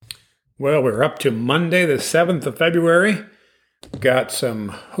Well, we're up to Monday, the 7th of February. Got some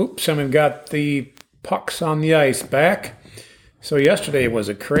hoops and we've got the pucks on the ice back. So yesterday was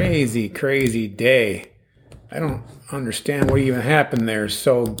a crazy, crazy day. I don't understand what even happened there.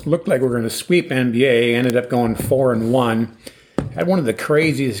 So looked like we were going to sweep NBA. Ended up going 4-1. Had one of the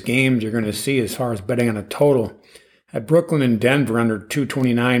craziest games you're going to see as far as betting on a total. Had Brooklyn and Denver under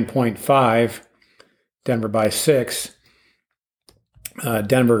 229.5. Denver by 6.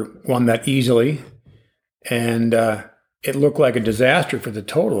 Denver won that easily, and it looked like a disaster for the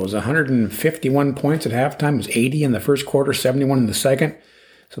total. It was 151 points at halftime. It was 80 in the first quarter, 71 in the second.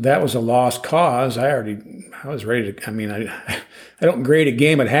 So that was a lost cause. I was ready to, I don't grade a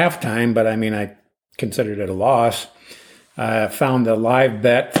game at halftime, but I considered it a loss. I found a live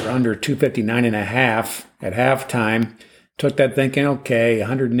bet for under 259.5 at halftime. Took that thinking, okay,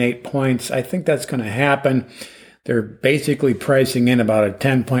 108 points. I think that's going to happen. They're basically pricing in about a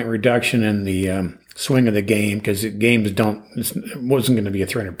 10-point reduction in the swing of the game because it wasn't going to be a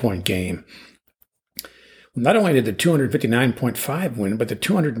 300-point game. Not only did the 259.5 win, but the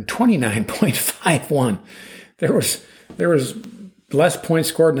 229.5 won. There was less points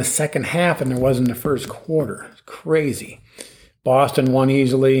scored in the second half than there was in the first quarter. It's crazy. Boston won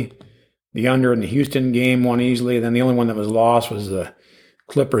easily. The under in the Houston game won easily. Then the only one that was lost was the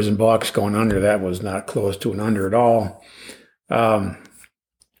Clippers and Bucks going under. That was not close to an under at all.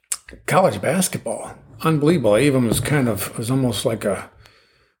 College basketball, unbelievable. Even was almost like a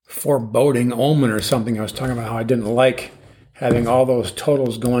foreboding omen or something. I was talking about how I didn't like having all those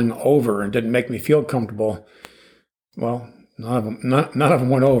totals going over and didn't make me feel comfortable. Well, none of them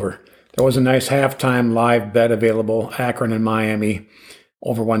went over. There was a nice halftime live bet available. Akron and Miami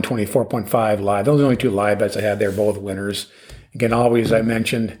over 124.5 live. Those are the only two live bets I had there, both winners. Again, always, I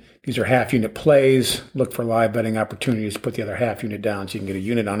mentioned, these are half-unit plays. Look for live betting opportunities to put the other half-unit down so you can get a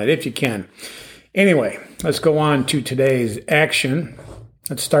unit on it if you can. Anyway, let's go on to today's action.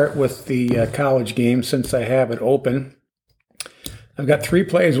 Let's start with the college game since I have it open. I've got 3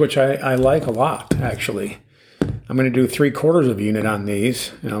 plays which I like a lot, actually. I'm going to do 3/4 of a unit on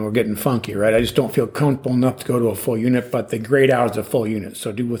these. We're getting funky, right? I just don't feel comfortable enough to go to a full unit, but they grade out as a full unit.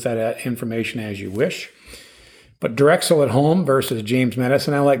 So do with that information as you wish. But Drexel at home versus James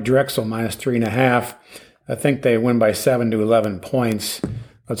Madison. I like Drexel minus 3.5. I think they win by 7 to 11 points.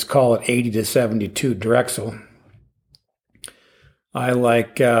 Let's call it 80 to 72 Drexel. I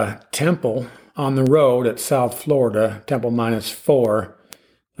like Temple on the road at South Florida. Temple minus 4.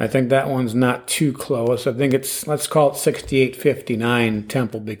 I think that one's not too close. I think let's call it 68-59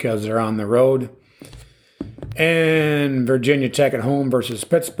 Temple because they're on the road. And Virginia Tech at home versus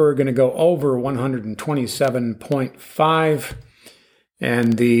Pittsburgh, going to go over 127.5.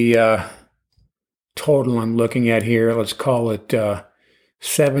 And the total I'm looking at here, let's call it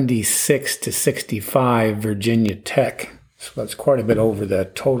 76 to 65 Virginia Tech. So that's quite a bit over the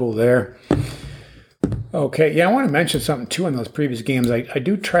total there. Okay, yeah, I want to mention something too in those previous games. I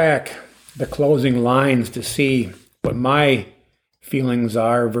do track the closing lines to see what my feelings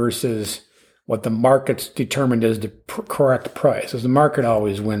are versus what the market's determined as the correct price. As the market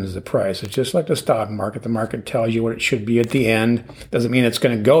always wins the price. It's just like the stock market. The market tells you what it should be at the end. Doesn't mean it's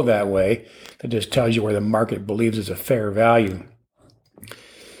going to go that way. It just tells you where the market believes is a fair value.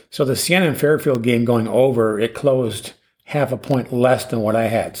 So the Siena and Fairfield game going over, it closed half a point less than what I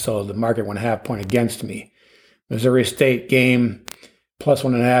had. So the market went half point against me. Missouri State game, plus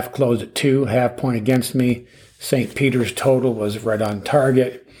 1.5, closed at 2, half point against me. St. Peter's total was right on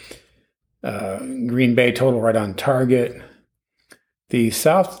target. Green Bay total right on target. The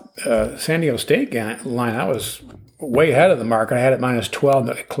San Diego State line, I was way ahead of the market. I had it minus 12.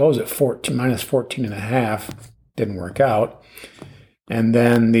 It closed at minus 14.5. Didn't work out. And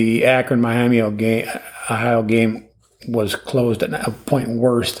then the Akron-Miami Ohio game was closed at a point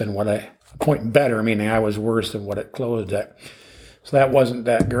worse than point better, meaning I was worse than what it closed at. So that wasn't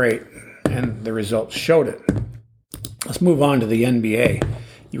that great, and the results showed it. Let's move on to the NBA.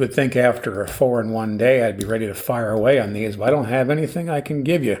 You would think after a 4-1 day, I'd be ready to fire away on these, but I don't have anything I can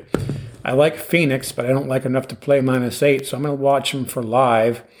give you. I like Phoenix, but I don't like enough to play minus 8, so I'm going to watch them for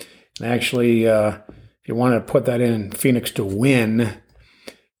live. And actually, if you want to put that in Phoenix to win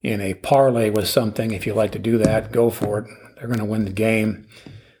in a parlay with something, if you like to do that, go for it. They're going to win the game.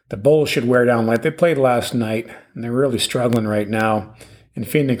 The Bulls should wear down late. They played last night, and they're really struggling right now. And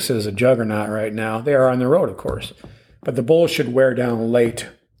Phoenix is a juggernaut right now. They are on the road, of course. But the Bulls should wear down late.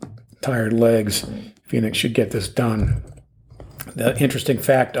 Tired legs. Phoenix should get this done. The interesting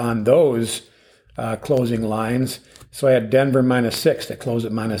fact on those closing lines, so I had Denver minus 6. They closed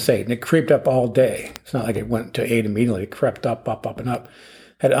at minus 8. And it creeped up all day. It's not like it went to 8 immediately. It crept up, and up.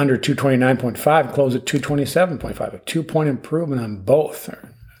 had under 229.5, closed at 227.5, a 2-point improvement on both,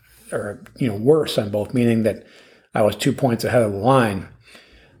 or worse on both, meaning that I was 2 points ahead of the line.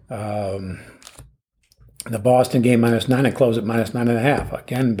 The Boston game -9, I closed at -9.5,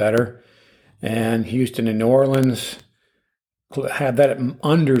 again better. And Houston and New Orleans had that at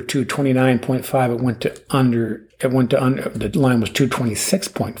under 229.5. It went to under. The line was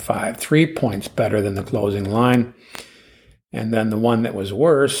 226.5, 3 points better than the closing line. And then the one that was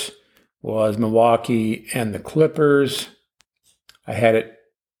worse was Milwaukee and the Clippers. I had it.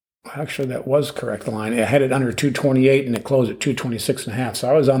 Actually, that was correct. The line. I had it under 228, and it closed at 226.5. So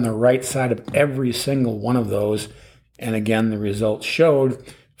I was on the right side of every single one of those. And again, the results showed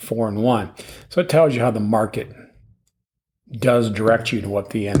 4-1. So it tells you how the market does direct you to what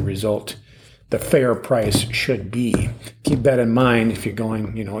the end result, the fair price, should be. Keep that in mind if you're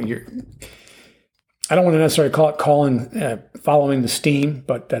going, I don't want to necessarily call it following the steam,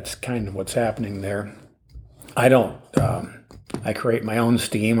 but that's kind of what's happening there. I don't. I create my own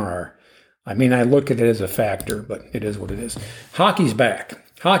steam, I look at it as a factor, but it is what it is. Hockey's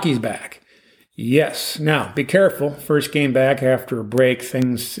back. Yes. Now, be careful. First game back after a break,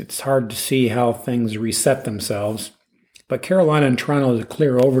 it's hard to see how things reset themselves. But Carolina and Toronto is a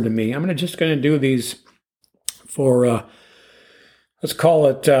clear over to me. I'm just going to do these for, let's call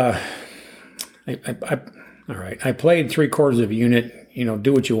it, all right. I played 3/4 of a unit.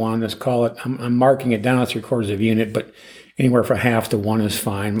 Do what you want. Let's call it, I'm marking it down at 3/4 of a unit, but anywhere from half to 1 is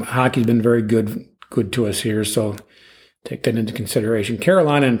fine. Hockey's been very good to us here, so take that into consideration.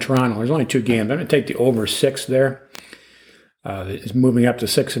 Carolina and Toronto, there's only 2 games. I'm going to take the over 6 there. It's moving up to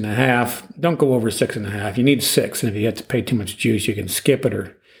 6.5. Don't go over 6.5. You need 6, and if you have to pay too much juice, you can skip it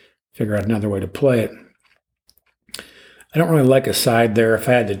or figure out another way to play it. I don't really like a side there. If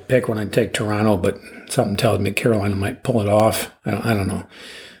I had to pick one, I'd take Toronto, but something tells me Carolina might pull it off. I don't know.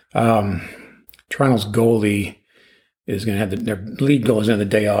 Toronto's goalie is going to have their lead goal is in the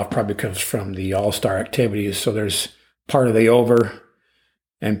day off, probably comes from the All-Star activities. So there's part of the over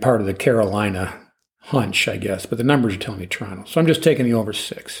and part of the Carolina hunch, I guess. But the numbers are telling me Toronto. So I'm just taking the over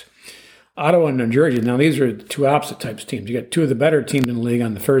 6. Ottawa and New Jersey. Now, these are two opposite types of teams. You got 2 of the better teams in the league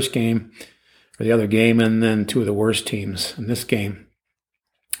on the first game or the other game, and then 2 of the worst teams in this game.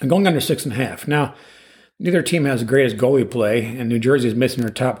 I'm going under 6.5. Now, neither team has the greatest goalie play, and New Jersey is missing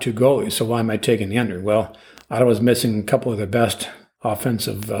their top 2 goalies. So why am I taking the under? Well, Ottawa's missing a couple of their best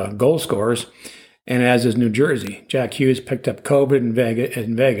offensive goal scorers, and as is New Jersey. Jack Hughes picked up COVID in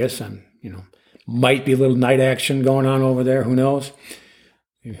Vegas, and might be a little night action going on over there. Who knows?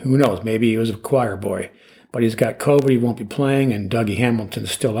 Maybe he was a choir boy, but he's got COVID. He won't be playing, and Dougie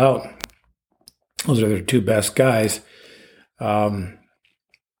Hamilton's still out. Those are their 2 best guys. And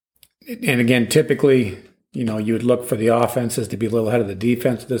again, typically, you would look for the offenses to be a little ahead of the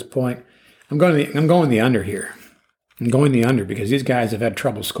defense at this point. I'm going the under here. I'm going the under because these guys have had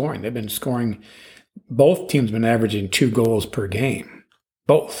trouble scoring. They've been scoring. Both teams have been averaging 2 goals per game.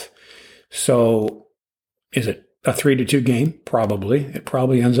 Both. So is it a 3-2 game? Probably. It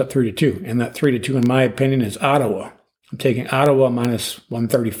probably ends up 3-2. And that 3-2, in my opinion, is Ottawa. I'm taking Ottawa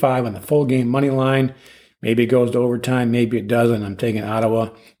 -135 on the full game money line. Maybe it goes to overtime. Maybe it doesn't. I'm taking Ottawa.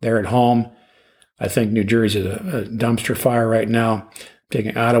 They're at home. I think New Jersey is a dumpster fire right now. I'm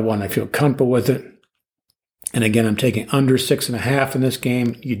taking Ottawa, and I feel comfortable with it. And again, I'm taking under 6.5 in this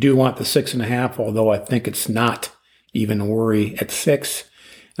game. You do want the 6.5, although I think it's not even a worry at 6.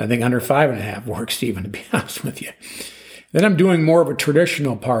 I think under 5.5 works even, to be honest with you. Then I'm doing more of a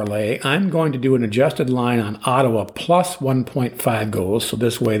traditional parlay. I'm going to do an adjusted line on Ottawa plus 1.5 goals. So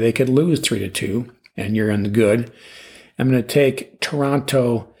this way they could lose 3-2, and you're in the good. I'm going to take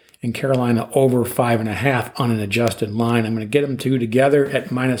Toronto and Carolina over 5.5 on an adjusted line. I'm going to get them 2 together at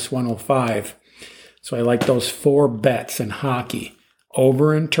 -105. So I like those 4 bets in hockey.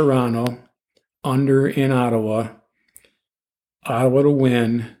 Over in Toronto, under in Ottawa, Ottawa to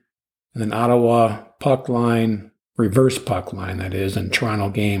win, and then Ottawa puck line, reverse puck line, that is, and Toronto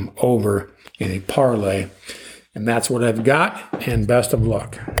game over in a parlay. And that's what I've got, and best of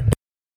luck.